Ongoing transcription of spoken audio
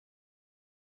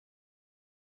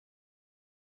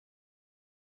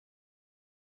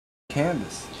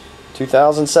Canvas.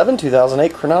 2007,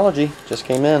 2008 Chronology just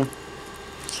came in.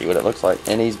 See what it looks like.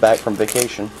 And he's back from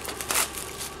vacation.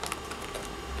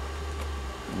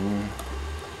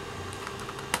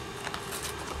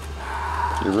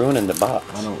 You're ruining the box.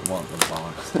 I don't want the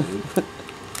box, dude.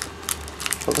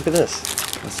 But look at this.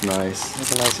 That's nice.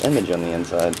 That's a nice image on the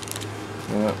inside.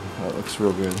 Yeah, that looks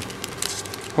real good.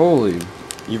 Holy.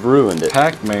 You've ruined it.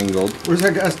 Pack mangled. Where's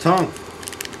that guy's tongue?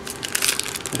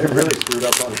 They really screwed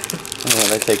up on it. Oh,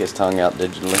 they take his tongue out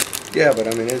digitally. Yeah, but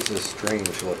I mean, it's just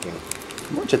strange looking.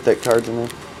 A bunch of thick cards in there.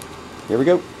 Here we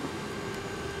go.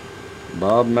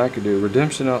 Bob McAdoo.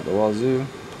 Redemption out the wazoo.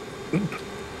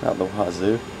 Out the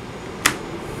wazoo.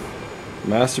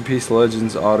 Masterpiece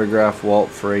Legends autograph Walt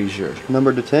Frazier.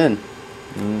 Number to 10.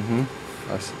 Mm-hmm.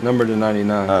 That's number to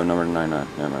 99. Oh, number to 99.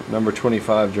 Never mind. Number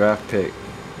 25 draft pick.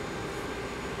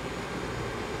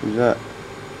 Who's that?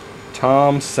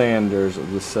 Tom Sanders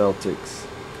of the Celtics.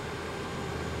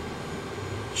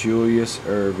 Julius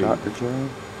Erving. Dr. Joe.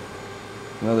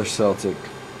 Another Celtic.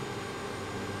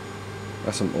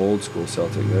 That's some old school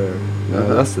Celtic there.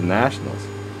 No, that's the Nationals.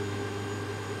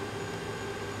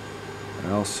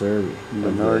 Al Serby.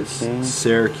 Bernard King.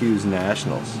 Syracuse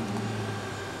Nationals.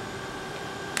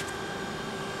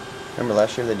 Remember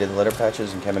last year they did the letter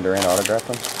patches and Kevin Durant autographed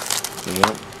them?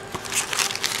 Yep.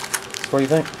 What do you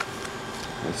think?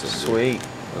 That's a Sweet.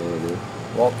 good.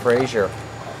 Walt Frazier,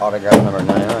 autograph number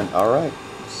 99. Alright.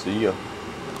 See ya.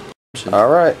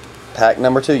 Alright. Pack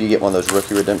number 2. You get one of those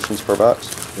rookie redemptions per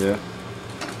box? Yeah.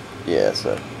 Yeah,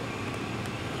 so.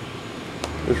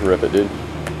 Just rip it, dude.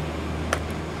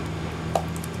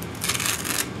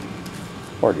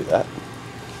 Or do that.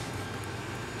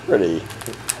 Pretty.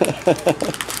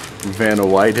 Vanna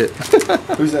White it.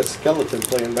 Who's that skeleton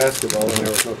playing basketball and there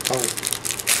was no tongue?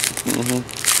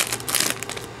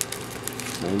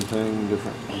 Same thing,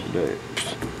 different day.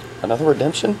 Another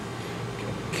redemption?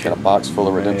 Got a box full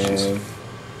of redemptions. Man.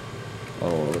 I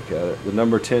don't want to look at it. The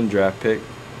number 10 draft pick.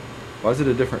 Why is it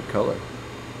a different color?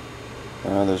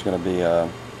 There's going to be, I'll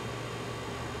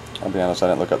be honest, I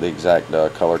didn't look up the exact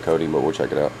color coding, but we'll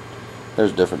check it out.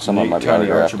 There's different, some of them might be Tiny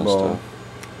autographed and Archibald. stuff.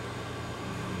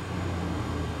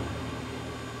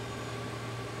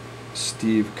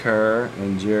 Steve Kerr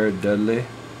and Jared Dudley.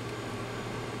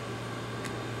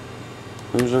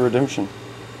 Who's a redemption?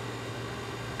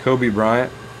 Kobe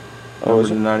Bryant. Oh, Number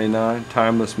is it? 99.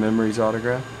 Timeless Memories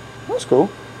autograph. That's cool.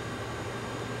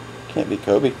 Can't be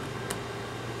Kobe.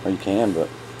 Or you can, but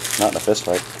not in a fist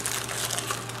fight.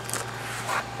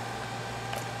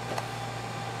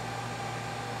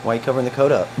 Why are you covering the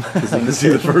code up? Because I can see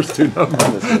the first two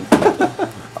numbers.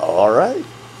 Alright.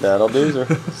 That'll do, sir.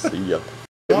 See ya.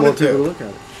 We'll take a look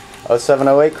at it.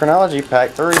 0708 Chronology,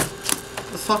 Pack 3.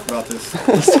 Let's talk about this.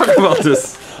 Let's talk about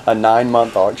this. A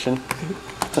 9-month auction.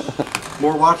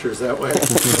 More watchers that way.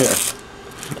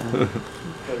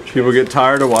 People get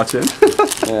tired of watching.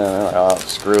 Yeah, they're like, oh,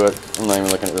 screw it. I'm not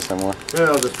even looking at this anymore.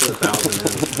 Well, just put 1,000 in.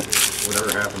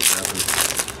 Whatever happens,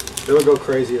 happens. It'll go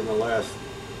crazy in the last.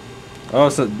 Oh,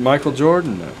 it's a Michael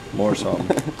Jordan? No, more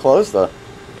something. Close, though.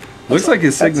 Looks like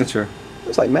his signature.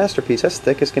 Looks like Masterpiece. That's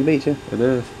thick as can be, too. It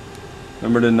is.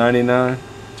 Number to 99.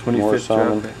 More 25th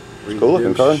Solomon. draft pick. It's cool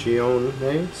looking card.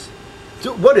 Names.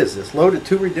 So what is this? Loaded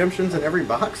 2 redemptions in every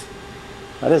box?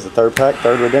 That is the third pack,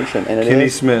 third redemption. And it Kenny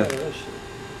is Smith.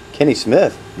 Kenny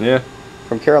Smith Yeah.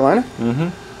 from Carolina.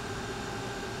 Mm-hmm.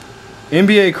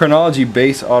 NBA Chronology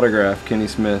base autograph, Kenny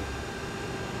Smith.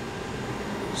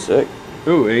 Sick.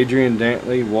 Ooh, Adrian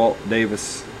Dantley, Walt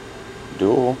Davis.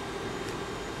 Duel.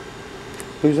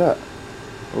 Who's that?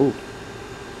 Ooh.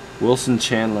 Wilson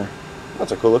Chandler.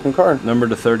 That's a cool looking card. Number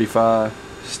to 35.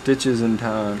 Stitches in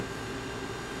Time.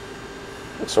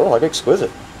 It's sort of like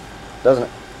Exquisite, doesn't it?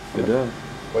 It does.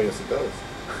 Well, yes, it does.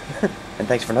 And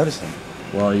thanks for noticing.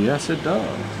 Well, yes, it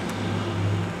does.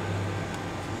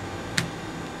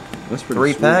 That's pretty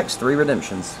 3 sweet. packs, 3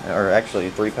 redemptions. Or actually,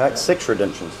 3 packs, 6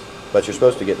 redemptions. But you're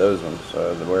supposed to get those ones,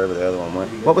 wherever the other one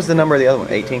went. What was the number of the other one?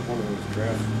 18?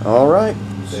 All right.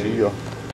 See ya.